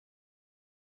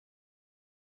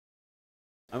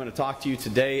I'm going to talk to you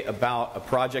today about a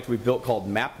project we built called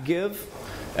MapGive,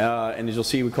 and as you'll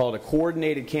see, we call it a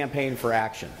coordinated campaign for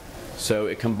action. So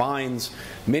it combines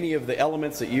many of the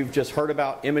elements that you've just heard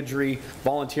about, imagery,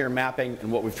 volunteer mapping,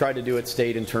 and what we've tried to do at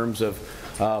State in terms of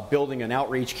building an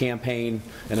outreach campaign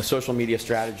and a social media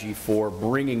strategy for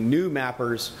bringing new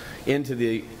mappers into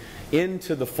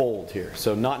the fold here.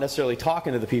 So not necessarily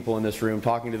talking to the people in this room,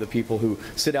 talking to the people who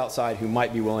sit outside who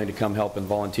might be willing to come help and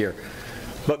volunteer.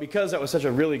 But because that was such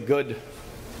a really good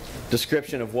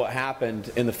description of what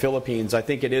happened in the Philippines, I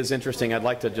think it is interesting. I'd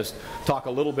like to just talk a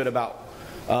little bit about,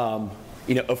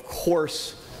 of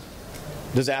course,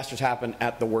 disasters happen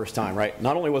at the worst time, right?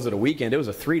 Not only was it a weekend, it was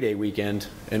a 3-day weekend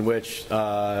in which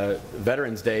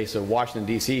Veterans Day, so Washington,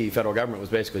 D.C., federal government was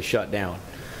basically shut down.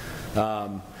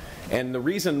 And the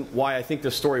reason why I think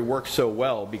this story works so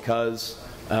well, because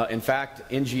in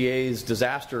fact, NGA's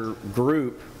disaster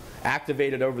group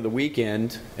activated over the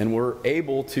weekend and were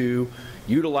able to,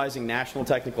 utilizing national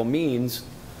technical means,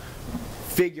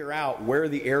 figure out where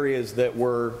the areas that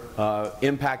were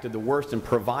impacted the worst and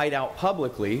provide out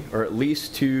publicly, or at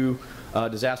least to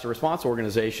disaster response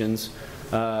organizations,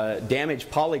 damaged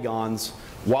polygons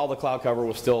while the cloud cover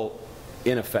was still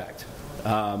in effect.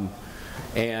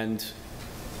 And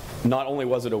not only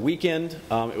was it a weekend,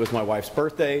 it was my wife's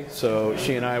birthday, so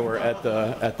she and I were at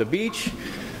the beach,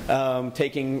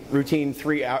 taking routine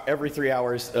every 3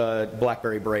 hours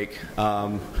BlackBerry break.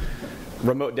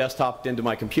 Remote desktoped into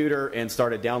my computer and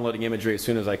started downloading imagery as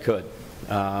soon as I could.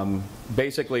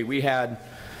 Basically, we had,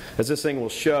 as this thing will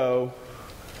show,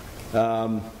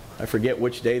 I forget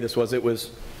which day this was.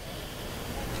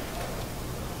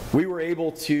 We were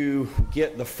able to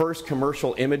get the first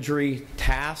commercial imagery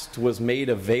tasked was made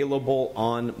available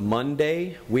on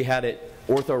Monday. We had it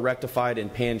ortho-rectified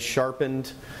and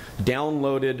pan-sharpened,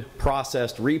 downloaded,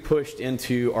 processed, re-pushed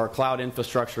into our cloud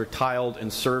infrastructure, tiled,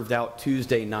 and served out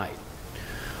Tuesday night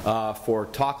for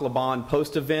Tacloban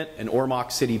post-event and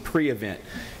Ormoc City pre-event.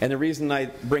 And the reason I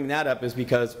bring that up is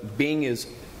because Bing is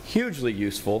hugely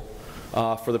useful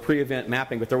for the pre-event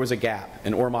mapping, but there was a gap,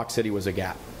 and Ormoc City was a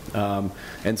gap.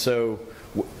 And so,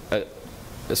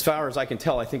 as far as I can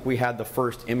tell, I think we had the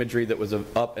first imagery that was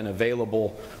up and available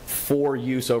for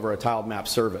use over a tiled map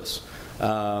service.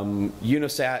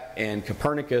 Unisat and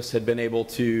Copernicus had been able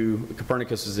to,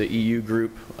 Copernicus is the EU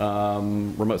group,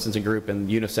 remote sensing group, and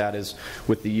Unisat is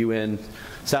with the UN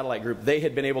satellite group. They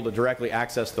had been able to directly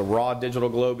access the raw digital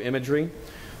globe imagery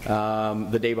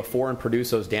the day before and produce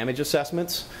those damage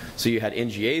assessments. So you had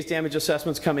NGA's damage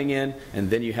assessments coming in, and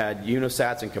then you had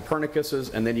Unisat's and Copernicus's,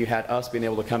 and then you had us being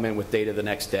able to come in with data the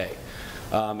next day.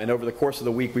 And over the course of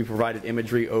the week, we provided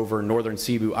imagery over northern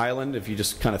Cebu Island, if you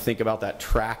just kind of think about that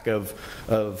track of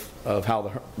how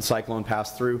the cyclone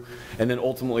passed through. And then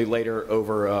ultimately later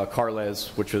over Carles,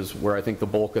 which is where I think the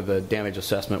bulk of the damage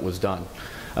assessment was done.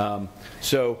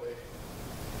 So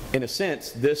in a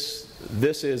sense,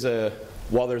 this is a,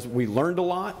 while we learned a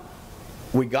lot,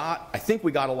 I think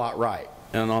we got a lot right.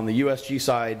 And on the USG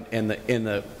side and in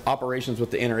the operations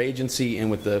with the interagency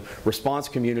and with the response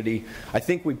community, I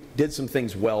think we did some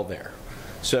things well there.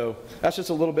 So that's just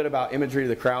a little bit about imagery to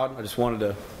the crowd. I just wanted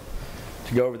to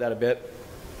go over that a bit.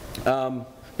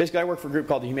 Basically, I work for a group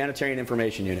called the Humanitarian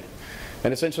Information Unit.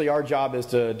 And essentially our job is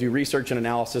to do research and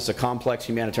analysis of complex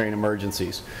humanitarian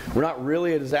emergencies. We're not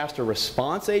really a disaster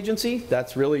response agency.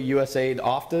 That's really USAID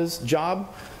OFDA's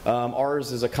job.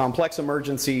 Ours is a complex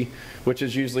emergency, which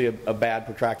is usually a bad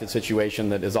protracted situation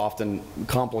that is often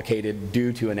complicated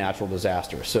due to a natural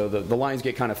disaster. So the lines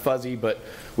get kind of fuzzy, but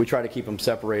we try to keep them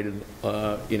separated,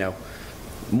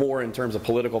 more in terms of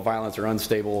political violence or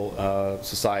unstable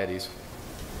societies.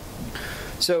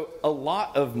 So a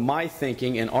lot of my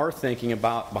thinking and our thinking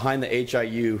about behind the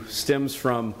HIU stems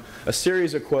from a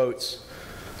series of quotes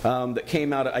that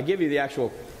came out. I give you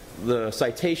the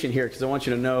citation here because I want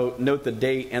you to note the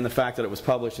date and the fact that it was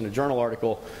published in a journal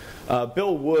article.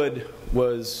 Bill Wood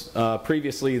was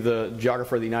previously the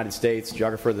geographer of the United States,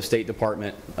 geographer of the State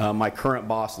Department. My current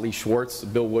boss, Lee Schwartz,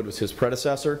 Bill Wood was his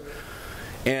predecessor.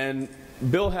 And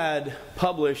Bill had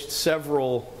published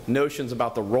several notions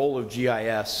about the role of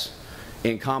GIS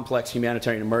in complex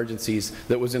humanitarian emergencies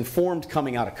that was informed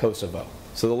coming out of Kosovo.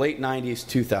 So the late 90s,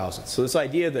 2000s. So this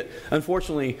idea that,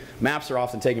 unfortunately, maps are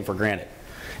often taken for granted.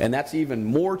 And that's even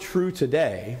more true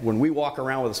today when we walk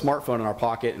around with a smartphone in our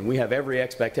pocket and we have every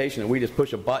expectation that we just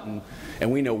push a button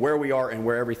and we know where we are and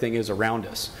where everything is around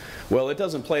us. Well, it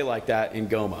doesn't play like that in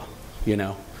Goma, you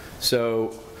know.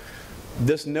 So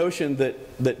this notion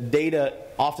that data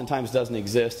oftentimes doesn't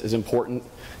exist is important.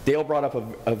 Dale brought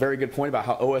up a very good point about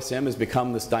how OSM has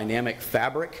become this dynamic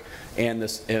fabric and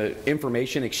this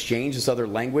information exchange, this other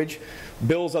language.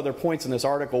 Bill's other points in this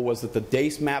article was that the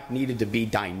DACE map needed to be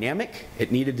dynamic,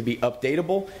 it needed to be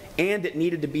updatable, and it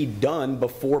needed to be done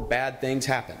before bad things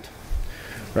happened.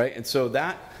 Right? And so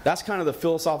that's kind of the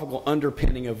philosophical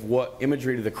underpinning of what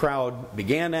Imagery to the Crowd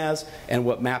began as and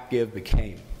what MapGive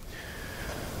became.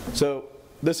 So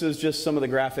this is just some of the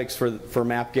graphics for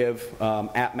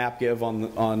MapGive, at MapGive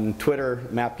on Twitter,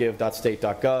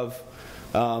 mapgive.state.gov.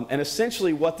 And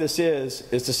essentially what this is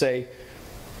to say,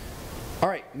 all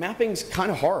right, mapping's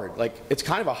kind of hard. Like, it's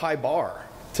kind of a high bar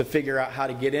to figure out how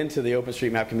to get into the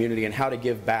OpenStreetMap community and how to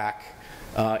give back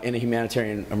in a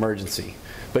humanitarian emergency.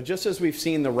 But just as we've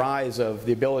seen the rise of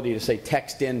the ability to, say,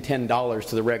 text in $10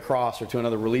 to the Red Cross or to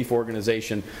another relief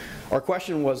organization, our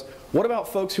question was, what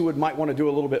about folks who might want to do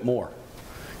a little bit more?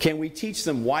 Can we teach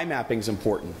them why mapping is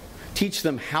important? Teach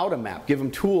them how to map, give them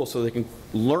tools so they can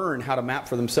learn how to map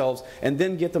for themselves, and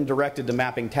then get them directed to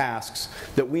mapping tasks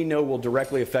that we know will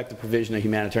directly affect the provision of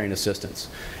humanitarian assistance.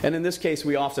 And in this case,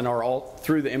 we often are all,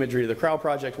 through the Imagery to the Crowd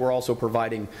project, we're also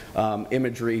providing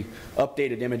imagery,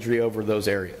 updated imagery over those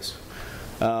areas.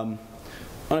 I'm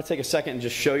going to take a second and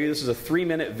just show you. This is a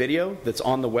 3-minute video that's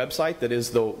on the website that is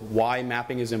the why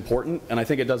mapping is important, and I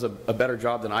think it does a better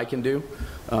job than I can do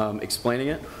explaining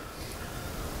it.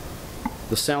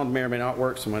 The sound may or may not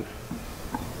work, so I'm going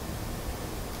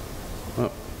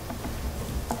to, oh,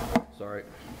 sorry.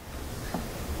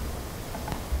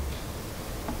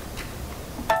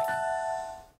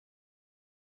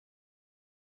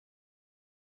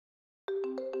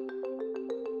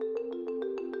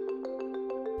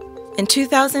 In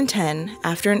 2010,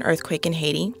 after an earthquake in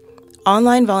Haiti,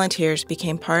 online volunteers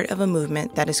became part of a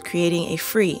movement that is creating a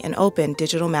free and open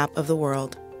digital map of the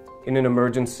world. In an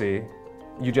emergency,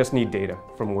 you just need data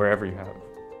from wherever you have.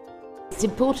 It's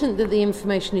important that the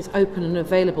information is open and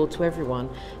available to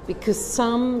everyone, because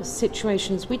some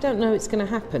situations we don't know it's going to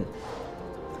happen.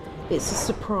 It's a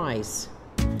surprise.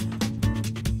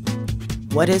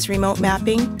 What is remote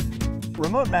mapping?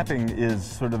 Remote mapping is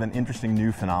sort of an interesting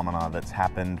new phenomenon that's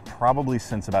happened probably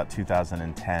since about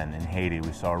 2010 in Haiti.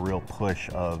 We saw a real push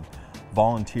of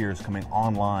volunteers coming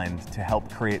online to help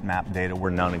create map data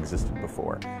where none existed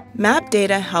before. Map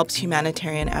data helps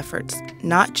humanitarian efforts,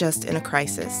 not just in a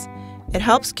crisis. It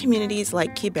helps communities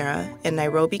like Kibera in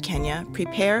Nairobi, Kenya,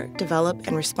 prepare, develop,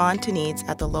 and respond to needs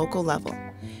at the local level.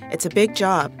 It's a big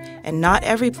job, and not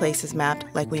every place is mapped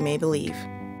like we may believe.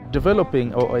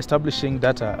 Developing or establishing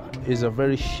data is a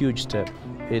very huge step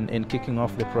in kicking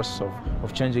off the process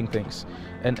of changing things.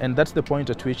 And that's the point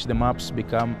at which the maps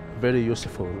become very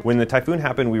useful. When the typhoon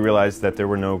happened, we realized that there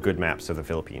were no good maps of the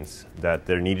Philippines, that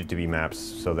there needed to be maps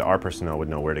so that our personnel would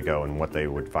know where to go and what they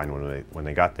would find when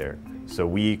they got there. So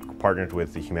we partnered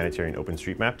with the humanitarian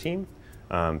OpenStreetMap team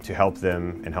to help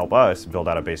them and help us build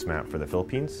out a base map for the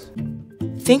Philippines.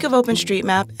 Think of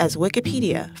OpenStreetMap as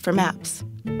Wikipedia for maps.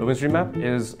 OpenStreetMap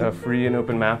is a free and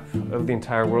open map of the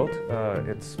entire world.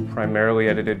 It's primarily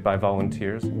edited by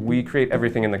volunteers. We create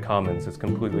everything in the commons. It's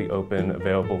completely open,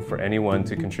 available for anyone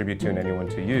to contribute to and anyone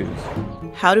to use.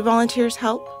 How do volunteers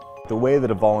help? The way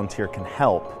that a volunteer can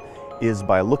help is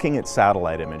by looking at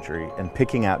satellite imagery and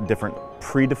picking out different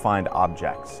predefined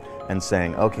objects and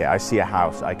saying, okay, I see a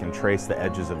house, I can trace the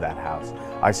edges of that house.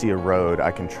 I see a road,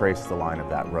 I can trace the line of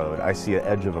that road. I see an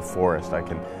edge of a forest, I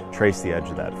can trace the edge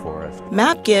of that forest.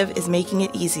 MapGive is making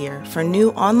it easier for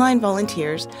new online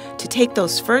volunteers to take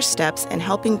those first steps in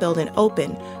helping build an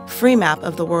open, free map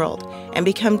of the world and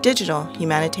become digital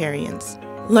humanitarians.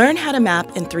 Learn how to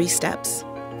map in 3 steps.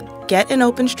 Get an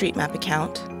OpenStreetMap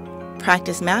account,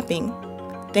 practice mapping,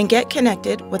 then get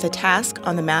connected with a task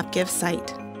on the MapGive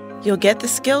site. You'll get the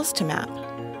skills to map.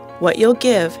 What you'll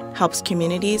give helps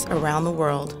communities around the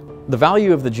world. The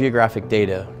value of the geographic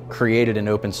data created in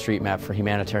OpenStreetMap for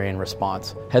humanitarian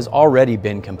response has already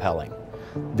been compelling.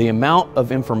 The amount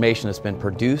of information that's been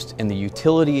produced and the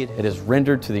utility it has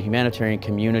rendered to the humanitarian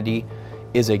community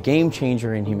is a game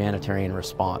changer in humanitarian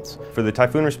response. For the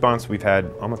typhoon response, we've had,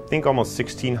 I think, almost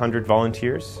 1,600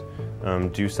 volunteers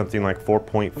do something like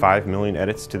 4.5 million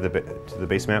edits to the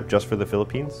base map just for the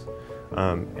Philippines.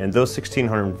 And those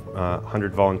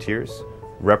 1,600 volunteers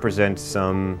represent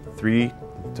some 3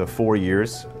 to 4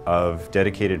 years of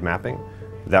dedicated mapping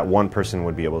that one person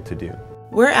would be able to do.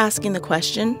 We're asking the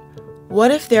question, what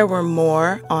if there were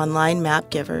more online map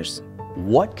givers?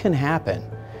 What can happen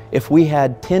if we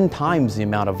had 10 times the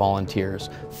amount of volunteers,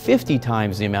 50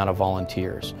 times the amount of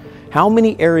volunteers? How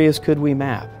many areas could we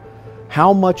map?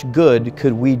 How much good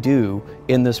could we do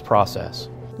in this process?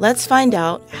 Let's find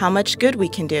out how much good we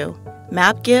can do.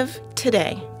 MapGive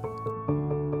today.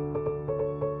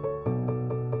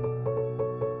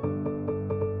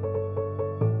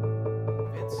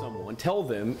 Tell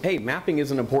them, hey, mapping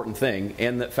is an important thing,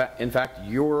 and that in fact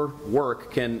your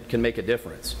work can make a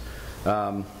difference.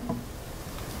 So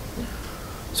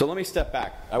let me step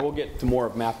back. I will get to more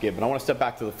of MapGive, but I want to step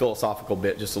back to the philosophical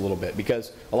bit just a little bit,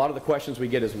 because a lot of the questions we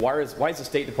get is why is the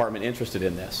State Department interested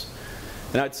in this?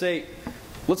 And I'd say,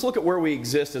 let's look at where we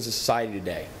exist as a society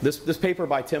today. This paper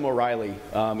by Tim O'Reilly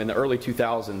in the early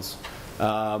 2000s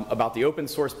about the open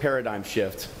source paradigm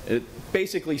shift,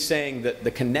 basically saying that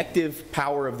the connective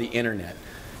power of the internet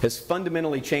has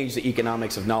fundamentally changed the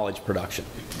economics of knowledge production.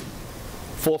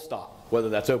 Full stop. Whether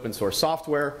that's open source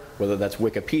software, whether that's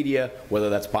Wikipedia, whether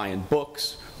that's buying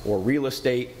books or real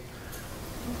estate,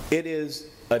 it is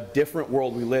a different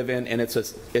world we live in, and it's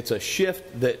a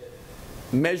shift that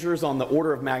measures on the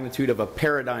order of magnitude of a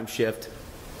paradigm shift,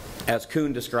 as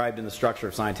Kuhn described in The Structure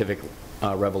of Scientific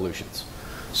Revolutions.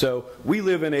 So we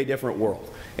live in a different world.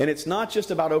 And it's not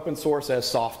just about open source as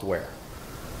software.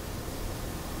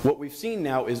 What we've seen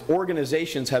now is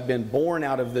organizations have been born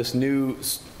out of this new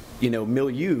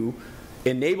milieu,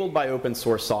 enabled by open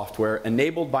source software,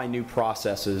 enabled by new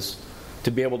processes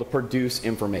to be able to produce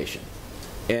information.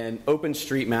 And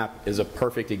OpenStreetMap is a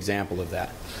perfect example of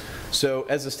that. So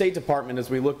as the State Department, as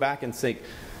we look back and think,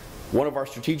 one of our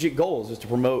strategic goals is to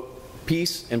promote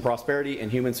peace and prosperity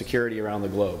and human security around the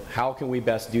globe. How can we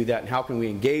best do that, and how can we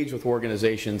engage with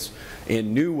organizations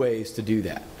in new ways to do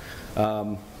that?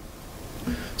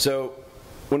 So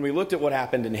when we looked at what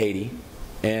happened in Haiti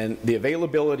and the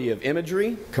availability of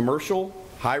imagery, commercial,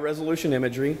 high-resolution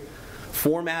imagery,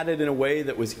 formatted in a way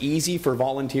that was easy for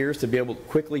volunteers to be able to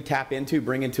quickly tap into,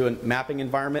 bring into a mapping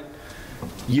environment,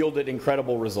 yielded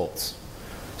incredible results.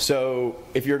 So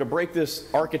if you're to break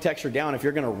this architecture down, if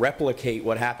you're going to replicate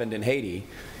what happened in Haiti,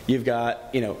 you've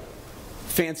got,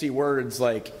 fancy words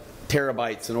like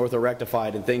terabytes and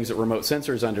orthorectified and things that remote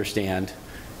sensors understand.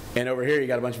 And over here you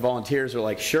got a bunch of volunteers who are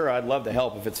like, sure, I'd love to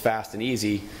help if it's fast and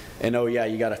easy. And oh yeah,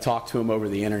 you got to talk to them over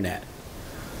the internet.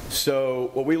 So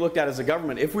what we looked at as a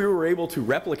government, if we were able to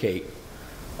replicate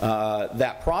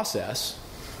that process,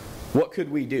 what could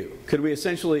we do? Could we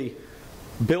essentially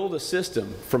build a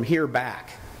system from here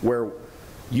back where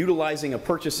utilizing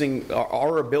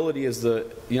our ability as the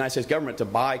United States government to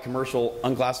buy commercial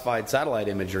unclassified satellite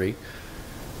imagery,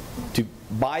 to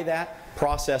buy that,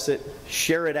 process it,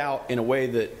 share it out in a way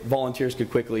that volunteers could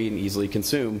quickly and easily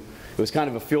consume? It was kind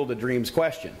of a field of dreams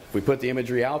question. If we put the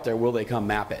imagery out there, will they come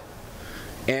map it?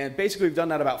 And basically we've done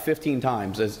that about 15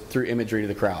 times through Imagery to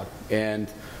the Crowd. And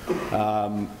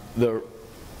I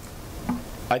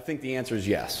think the answer is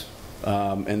yes.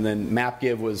 And then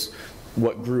MapGive was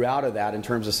what grew out of that in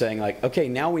terms of saying, like, okay,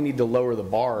 now we need to lower the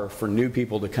bar for new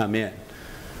people to come in.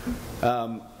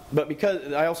 But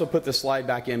because I also put this slide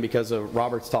back in because of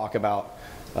Robert's talk about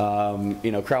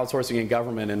crowdsourcing in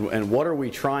government and what are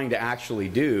we trying to actually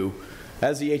do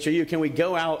as the HOU. Can we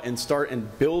go out and start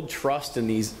and build trust in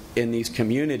these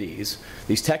communities,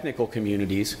 these technical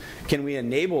communities? Can we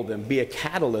enable them, be a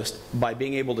catalyst by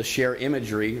being able to share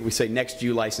imagery? We say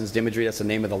NextU licensed imagery. That's the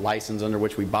name of the license under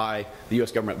which we buy, the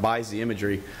U.S. government buys the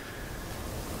imagery.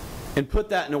 And put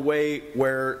that in a way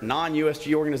where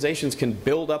non-USG organizations can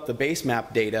build up the base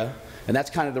map data, and that's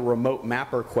kind of the remote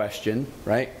mapper question,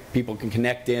 right? People can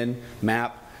connect in,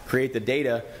 map, create the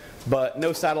data, but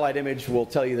no satellite image will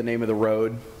tell you the name of the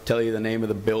road, tell you the name of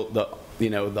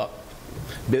the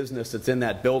business that's in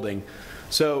that building.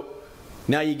 So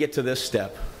now you get to this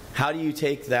step. How do you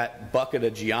take that bucket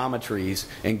of geometries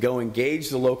and go engage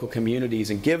the local communities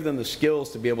and give them the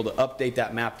skills to be able to update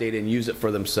that map data and use it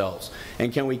for themselves?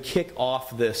 And can we kick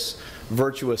off this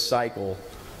virtuous cycle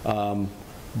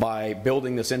by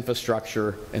building this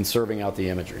infrastructure and serving out the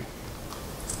imagery?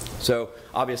 So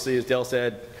obviously, as Dale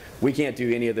said, we can't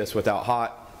do any of this without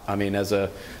HOT. I mean, as the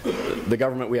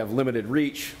government, we have limited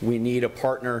reach. We need a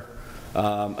partner,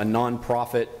 a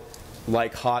nonprofit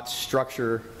like HOT's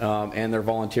structure and their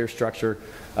volunteer structure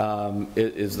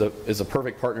is a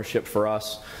perfect partnership for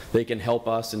us. They can help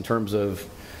us in terms of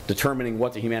determining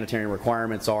what the humanitarian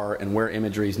requirements are and where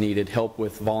imagery is needed, help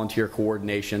with volunteer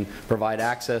coordination, provide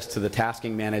access to the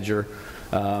tasking manager.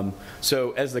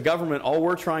 So as the government, all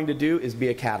we're trying to do is be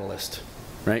a catalyst.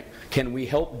 Right? Can we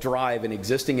help drive an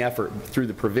existing effort through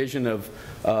the provision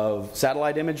of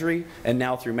satellite imagery and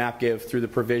now through MapGive through the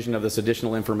provision of this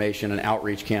additional information and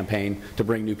outreach campaign to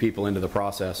bring new people into the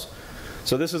process?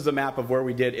 So this is the map of where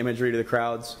we did imagery to the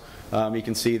crowds. You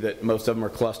can see that most of them are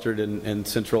clustered in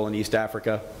Central and East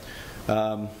Africa.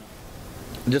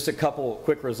 Just a couple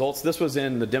quick results. This was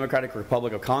in the Democratic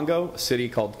Republic of Congo, a city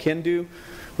called Kindu,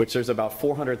 which there's about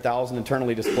 400,000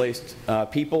 internally displaced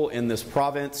people in this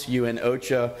province. UN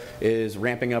OCHA is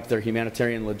ramping up their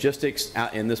humanitarian logistics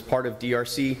out in this part of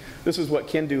DRC. This is what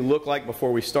Kindu looked like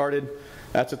before we started.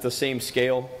 That's at the same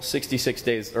scale, 66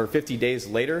 days or 50 days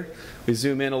later. We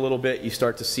zoom in a little bit, you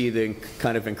start to see the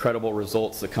kind of incredible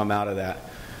results that come out of that.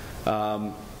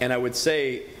 And I would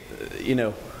say, you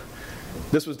know,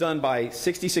 this was done by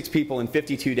 66 people in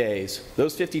 52 days.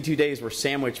 Those 52 days were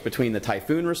sandwiched between the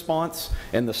typhoon response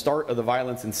and the start of the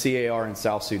violence in CAR in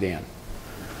South Sudan.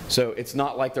 So it's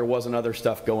not like there wasn't other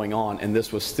stuff going on, and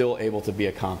this was still able to be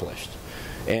accomplished.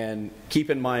 And keep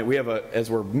in mind, we have as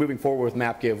we're moving forward with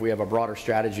MapGive, we have a broader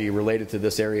strategy related to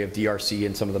this area of DRC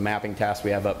and some of the mapping tasks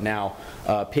we have up now,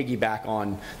 piggyback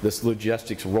on this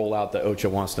logistics rollout that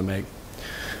OCHA wants to make.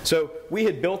 So we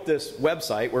had built this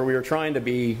website where we were trying to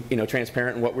be, you know,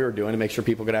 transparent in what we were doing to make sure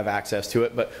people could have access to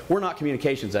it, but we're not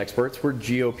communications experts, we're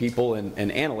geo people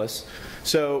and analysts.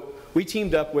 So we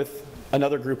teamed up with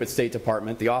another group at State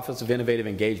Department, the Office of Innovative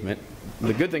Engagement.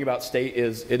 The good thing about State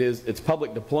is its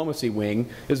public diplomacy wing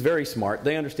is very smart.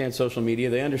 They understand social media,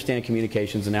 they understand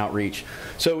communications and outreach.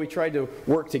 So we tried to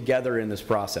work together in this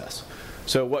process.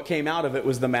 So what came out of it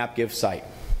was the MapGive site.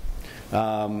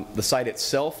 The site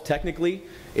itself, technically,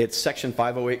 it's Section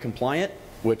 508 compliant,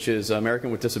 which is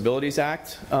American with Disabilities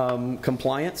Act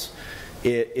compliance.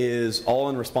 It is all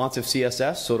in responsive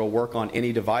CSS, so it'll work on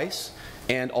any device.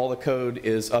 And all the code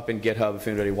is up in GitHub. If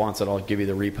anybody wants it, I'll give you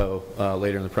the repo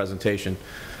later in the presentation.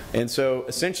 And so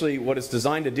essentially what it's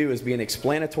designed to do is be an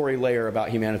explanatory layer about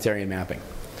humanitarian mapping.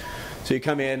 So you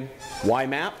come in, why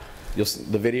map?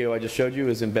 The video I just showed you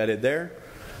is embedded there.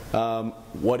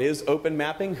 What is open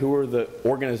mapping? Who are the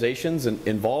organizations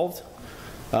involved?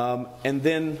 And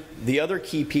then the other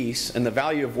key piece and the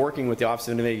value of working with the Office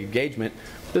of Innovative Engagement,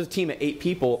 there's a team of 8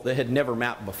 people that had never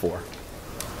mapped before.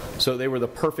 So they were the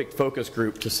perfect focus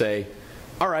group to say,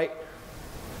 all right,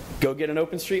 go get an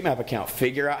OpenStreetMap account,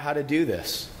 figure out how to do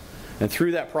this. And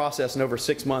through that process, in over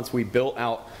 6 months, we built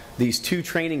out these 2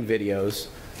 training videos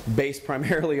based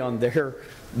primarily on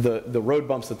the road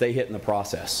bumps that they hit in the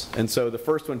process. And so the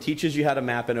first one teaches you how to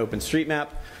map in OpenStreetMap,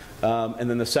 and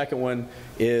then the second one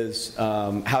is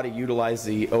how to utilize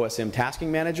the OSM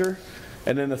tasking manager.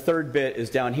 And then the third bit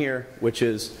is down here, which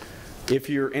is if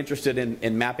you're interested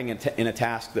in mapping in a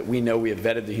task that we know we have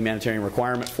vetted the humanitarian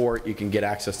requirement for, you can get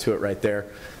access to it right there.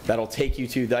 That'll take you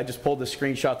to, I just pulled this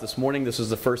screenshot this morning. This is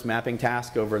the first mapping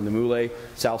task over in the Mule,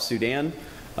 South Sudan.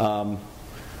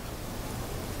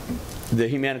 The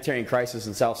humanitarian crisis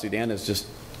in South Sudan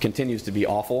continues to be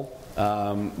awful.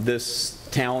 This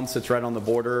town sits right on the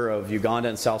border of Uganda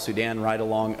and South Sudan, right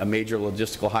along a major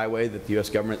logistical highway that the U.S.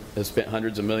 government has spent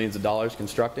hundreds of millions of dollars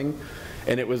constructing,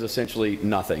 and it was essentially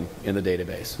nothing in the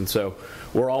database. And so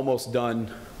we're almost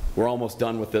done. We're almost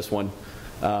done with this one.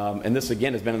 And this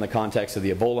again has been in the context of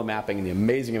the Ebola mapping and the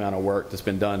amazing amount of work that's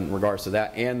been done in regards to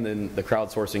that, and then the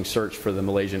crowdsourcing search for the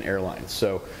Malaysian airlines.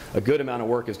 So a good amount of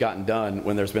work has gotten done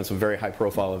when there's been some very high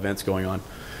profile events going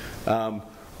on.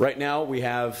 Right now we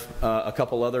have a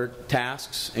couple other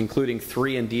tasks, including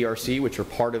 3 in DRC, which are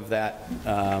part of that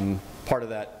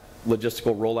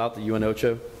logistical rollout that UN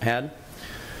OCHA had.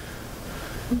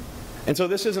 And so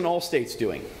this isn't all states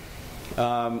doing.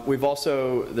 We've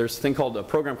also, there's a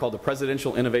program called the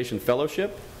Presidential Innovation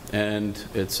Fellowship, and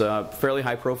it's a fairly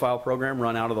high profile program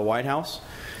run out of the White House.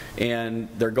 And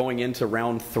they're going into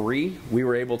round 3. We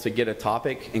were able to get a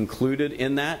topic included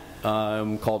in that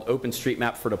called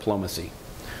OpenStreetMap for Diplomacy.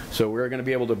 So we're going to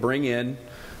be able to bring in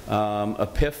a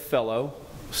PIF fellow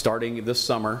starting this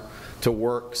summer to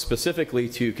work specifically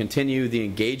to continue the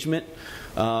engagement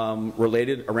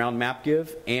related around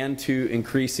MapGive and to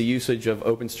increase the usage of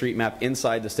OpenStreetMap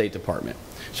inside the State Department.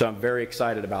 So I'm very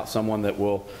excited about someone that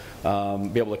will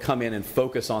be able to come in and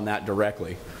focus on that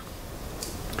directly.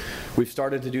 We've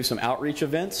started to do some outreach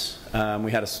events.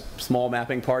 We had a small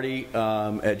mapping party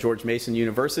at George Mason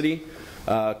University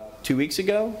 2 weeks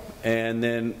ago, and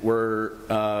then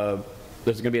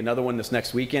there's going to be another one this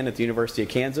next weekend at the University of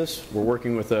Kansas. We're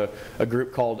working with a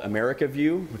group called America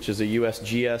View, which is a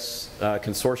USGS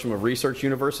consortium of research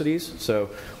universities. So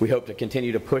we hope to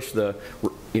continue to push the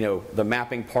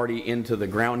mapping party into the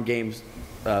ground game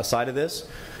side of this.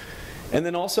 And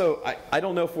then also, I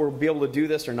don't know if we'll be able to do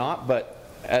this or not, but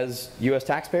as U.S.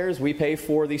 taxpayers, we pay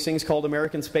for these things called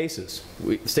American Spaces.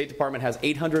 The State Department has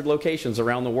 800 locations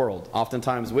around the world,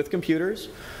 oftentimes with computers,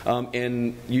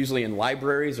 usually in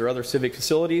libraries or other civic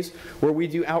facilities, where we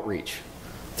do outreach.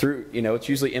 through, it's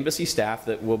usually embassy staff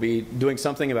that will be doing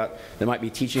something about, that might be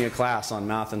teaching a class on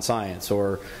math and science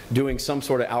or doing some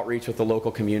sort of outreach with the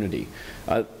local community.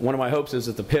 One of my hopes is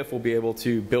that the PIF will be able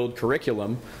to build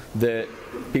curriculum that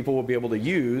people will be able to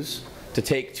use to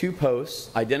take 2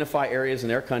 posts, identify areas in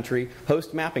their country,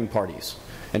 host mapping parties,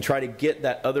 and try to get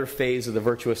that other phase of the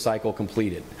virtuous cycle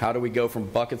completed. How do we go from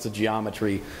buckets of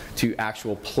geometry to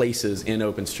actual places in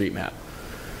OpenStreetMap?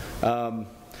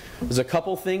 There's a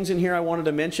couple things in here I wanted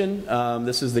to mention.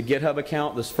 This is the GitHub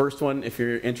account. This first one, if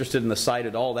you're interested in the site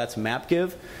at all, that's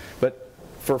MapGive. But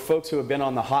for folks who have been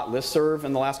on the hot listserv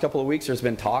in the last couple of weeks, there's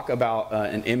been talk about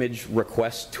an image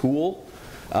request tool,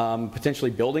 potentially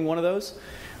building one of those.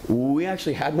 We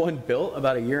actually had one built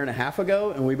about 1.5 years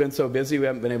ago, and we've been so busy we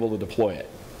haven't been able to deploy it.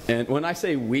 And when I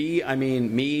say we, I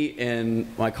mean me and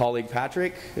my colleague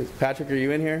Patrick. Patrick, are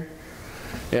you in here?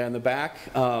 Yeah, in the back.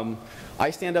 I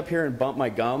stand up here and bump my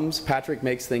gums. Patrick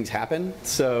makes things happen.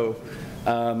 So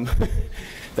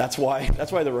that's why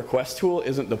the request tool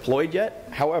isn't deployed yet.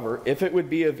 However, if it would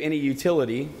be of any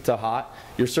utility to HOT,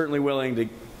 you're certainly willing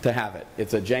to have it.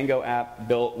 It's a Django app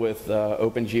built with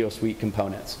OpenGeo Suite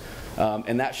components.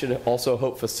 And that should also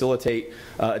help facilitate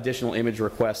additional image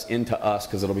requests into us,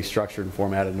 because it'll be structured and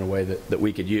formatted in a way that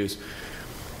we could use.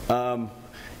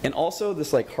 And also,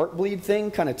 this like Heartbleed thing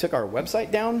kind of took our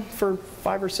website down for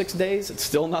 5 or 6 days. It's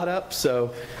still not up.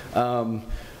 So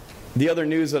the other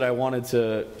news that I wanted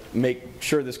to make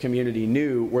sure this community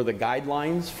knew were the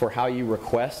guidelines for how you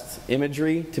request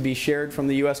imagery to be shared from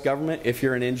the US government if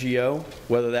you're an NGO,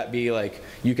 whether that be like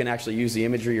you can actually use the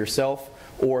imagery yourself,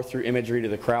 or through imagery to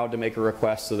the crowd to make a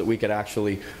request so that we could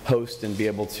actually host and be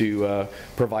able to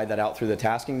provide that out through the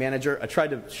tasking manager. I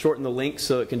tried to shorten the link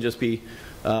so it can just be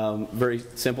very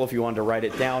simple if you wanted to write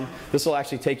it down. This will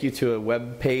actually take you to a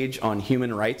web page on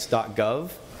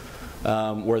humanrights.gov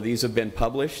where these have been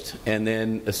published, and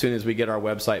then as soon as we get our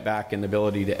website back and the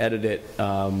ability to edit it,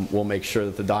 we'll make sure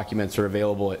that the documents are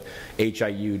available at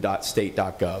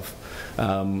hiu.state.gov.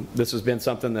 This has been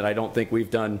something that I don't think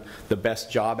we've done the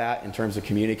best job at in terms of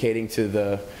communicating to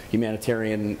the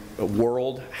humanitarian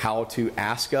world how to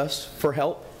ask us for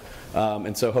help.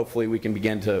 And so hopefully we can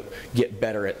begin to get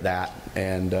better at that,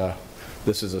 and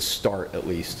this is a start at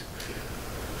least.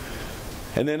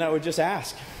 And then I would just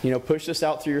ask, push this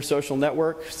out through your social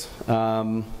networks.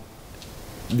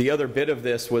 The other bit of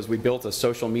this was we built a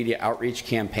social media outreach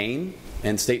campaign,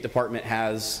 and State Department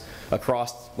has,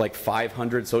 across like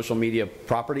 500 social media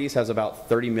properties, has about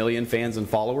 30 million fans and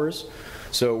followers.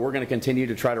 So we're going to continue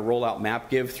to try to roll out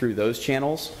MapGive through those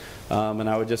channels. And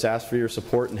I would just ask for your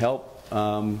support and help.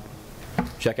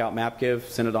 Check out MapGive,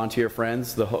 send it on to your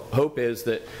friends. The hope is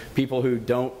that people who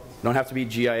don't have to be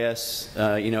GIS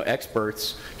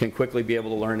experts can quickly be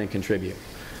able to learn and contribute.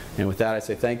 And with that, I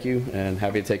say thank you and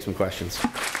happy to take some questions.